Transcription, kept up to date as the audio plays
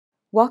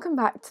Welcome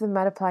back to the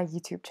Medapply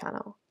YouTube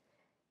channel.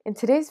 In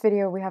today's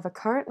video, we have a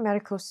current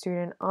medical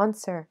student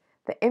answer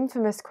the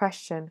infamous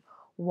question,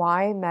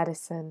 why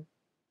medicine?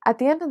 At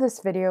the end of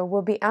this video,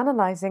 we'll be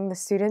analyzing the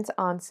student's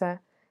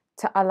answer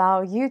to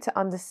allow you to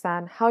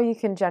understand how you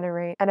can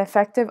generate an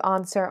effective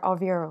answer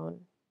of your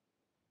own.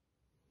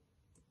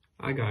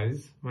 Hi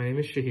guys, my name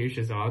is Shahir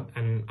Shahzad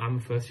and I'm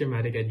a first year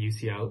medic at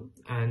UCL,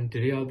 and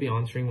today I'll be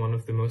answering one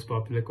of the most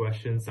popular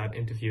questions that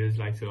interviewers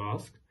like to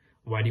ask.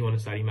 Why do you want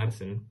to study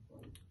medicine?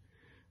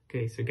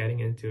 Okay, so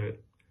getting into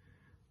it.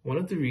 One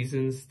of the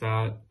reasons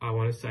that I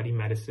want to study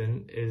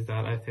medicine is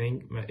that I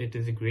think it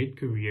is a great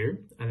career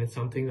and it's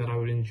something that I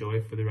would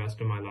enjoy for the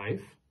rest of my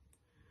life.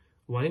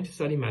 Wanting to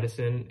study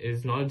medicine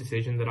is not a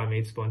decision that I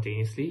made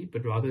spontaneously,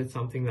 but rather it's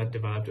something that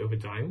developed over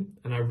time,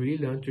 and I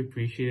really learned to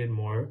appreciate it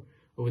more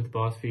over the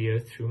past few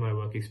years through my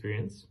work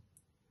experience.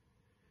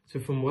 So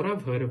from what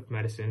I've heard of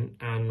medicine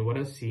and what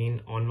I've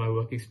seen on my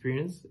work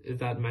experience is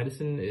that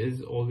medicine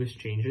is always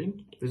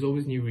changing. There's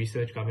always new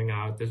research coming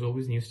out, there's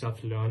always new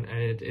stuff to learn, and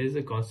it is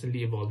a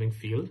constantly evolving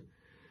field.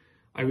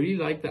 I really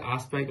like the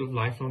aspect of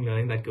lifelong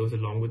learning that goes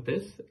along with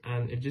this,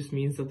 and it just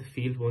means that the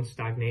field won't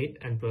stagnate,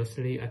 and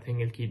personally I think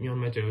it'll keep me on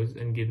my toes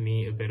and give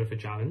me a bit of a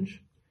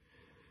challenge.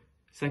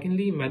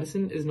 Secondly,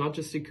 medicine is not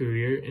just a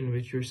career in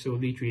which you're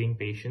solely treating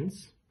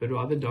patients, but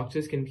rather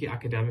doctors can be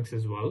academics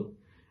as well.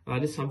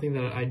 That is something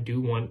that I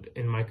do want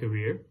in my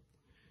career.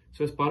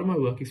 So as part of my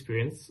work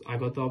experience, I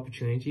got the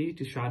opportunity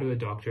to shadow a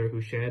doctor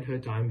who shared her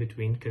time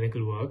between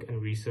clinical work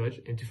and research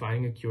into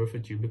finding a cure for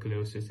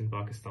tuberculosis in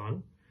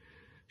Pakistan.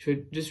 So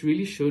it just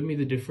really showed me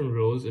the different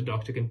roles a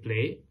doctor can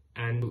play.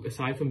 And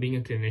aside from being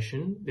a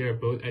clinician, they are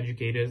both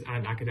educators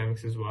and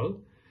academics as well.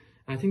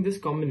 And I think this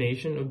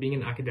combination of being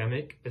an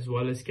academic as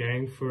well as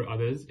caring for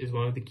others is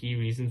one of the key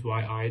reasons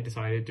why I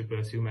decided to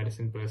pursue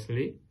medicine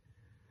personally.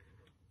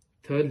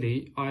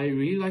 Thirdly, I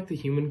really like the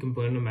human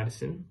component of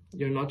medicine.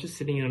 You're not just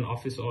sitting in an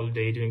office all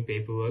day doing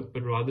paperwork,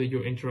 but rather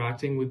you're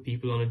interacting with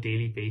people on a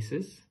daily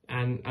basis.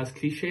 And as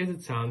cliche as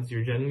it sounds,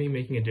 you're generally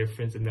making a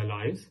difference in their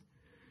lives.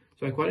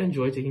 So I quite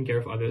enjoy taking care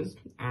of others.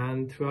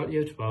 And throughout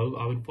year 12,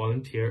 I would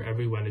volunteer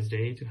every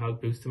Wednesday to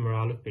help boost the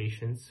morale of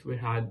patients who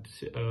had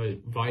a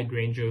wide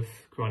range of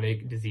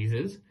chronic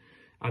diseases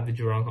at the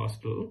Jurong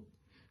Hospital.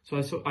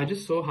 So I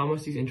just saw how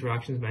much these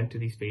interactions meant to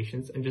these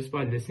patients, and just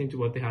by listening to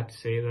what they had to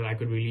say, that I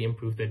could really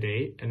improve their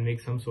day and make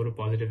some sort of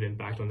positive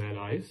impact on their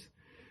lives.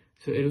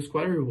 So it was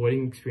quite a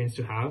rewarding experience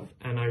to have,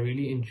 and I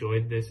really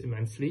enjoyed this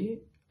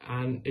immensely.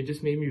 And it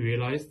just made me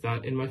realize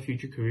that in my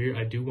future career,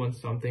 I do want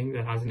something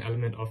that has an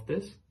element of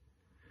this.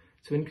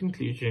 So in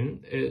conclusion,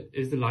 it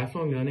is the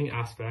lifelong learning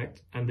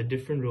aspect and the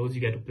different roles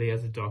you get to play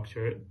as a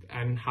doctor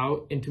and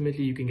how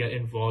intimately you can get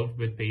involved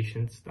with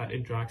patients that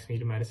attracts me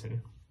to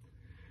medicine.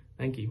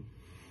 Thank you.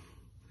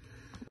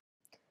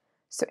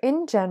 So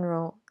in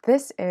general,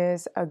 this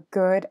is a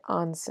good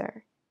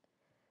answer.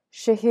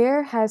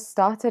 Shahir has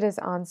started his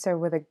answer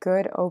with a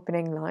good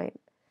opening line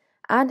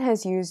and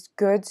has used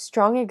good,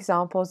 strong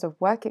examples of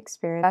work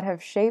experience that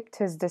have shaped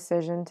his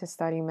decision to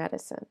study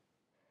medicine.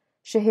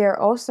 Shahir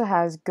also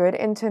has good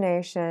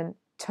intonation,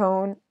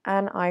 tone,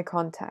 and eye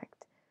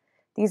contact.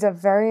 These are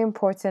very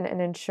important in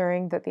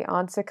ensuring that the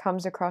answer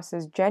comes across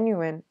as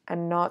genuine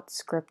and not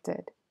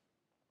scripted.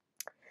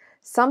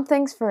 Some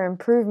things for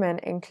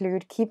improvement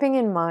include keeping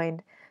in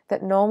mind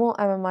that normal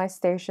MMI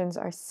stations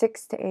are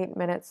 6 to 8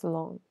 minutes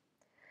long.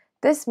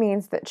 This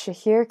means that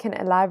Shahir can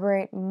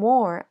elaborate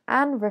more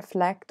and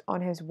reflect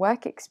on his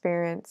work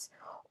experience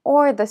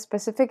or the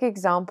specific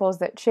examples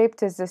that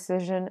shaped his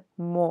decision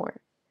more.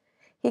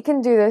 He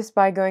can do this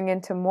by going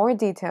into more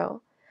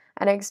detail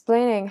and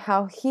explaining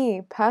how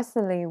he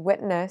personally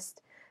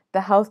witnessed the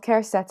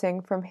healthcare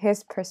setting from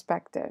his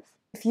perspective.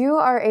 If you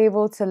are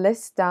able to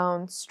list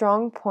down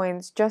strong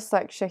points just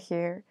like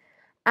Shahir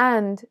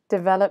and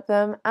develop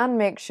them and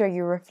make sure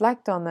you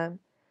reflect on them,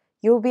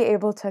 you'll be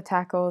able to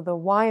tackle the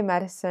why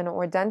medicine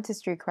or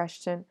dentistry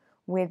question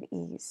with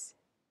ease.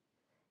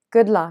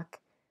 Good luck.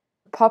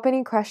 Pop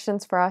any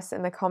questions for us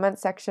in the comment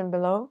section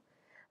below,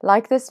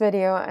 like this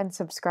video, and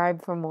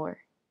subscribe for more.